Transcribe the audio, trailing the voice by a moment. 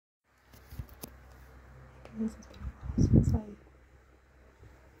guys, it's been a while since I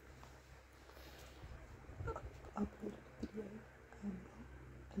uploaded a video.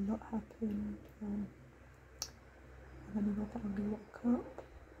 A lot happened. And then my family woke up.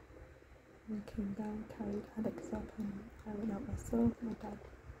 We came down, carried Alex up, and I went out myself. My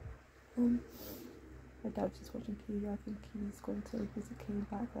dad was just watching TV. I think he's going to visit King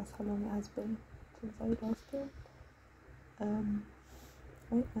back. That's how long it has been since I last been.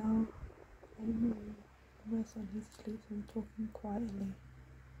 Right now, my son, he's asleep, so I'm talking quietly.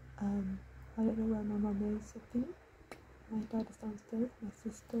 I don't know where my mum is. I think my dad is downstairs, my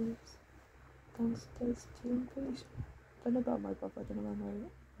sister is downstairs too, I'm pretty sure. I don't know about my brother, I don't know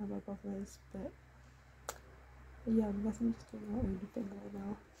where my brother is, but yeah, I'm guessing just doing my own thing right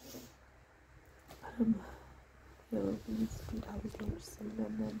now. We need to have his lunch soon,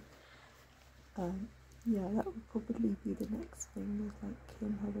 and then yeah, that would probably be the next thing, is like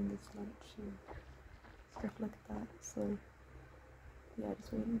him having his lunch and stuff like that. So yeah,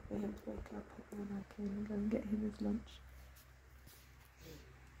 just waiting for him to wake up, and then I can go and get him his lunch.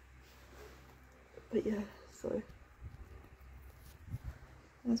 But yeah, so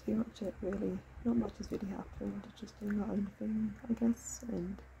that's pretty much it really. Not much has really happened, just doing my own thing, I guess,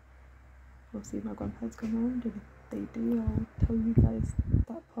 and we'll see if my grandparents come around, and if they do, I'll tell you guys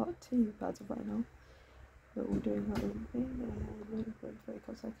that part too. But as of right now, we're all doing our own thing, and waiting for him to wake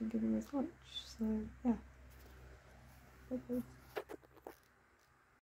up so I can give him his lunch. So yeah, okay.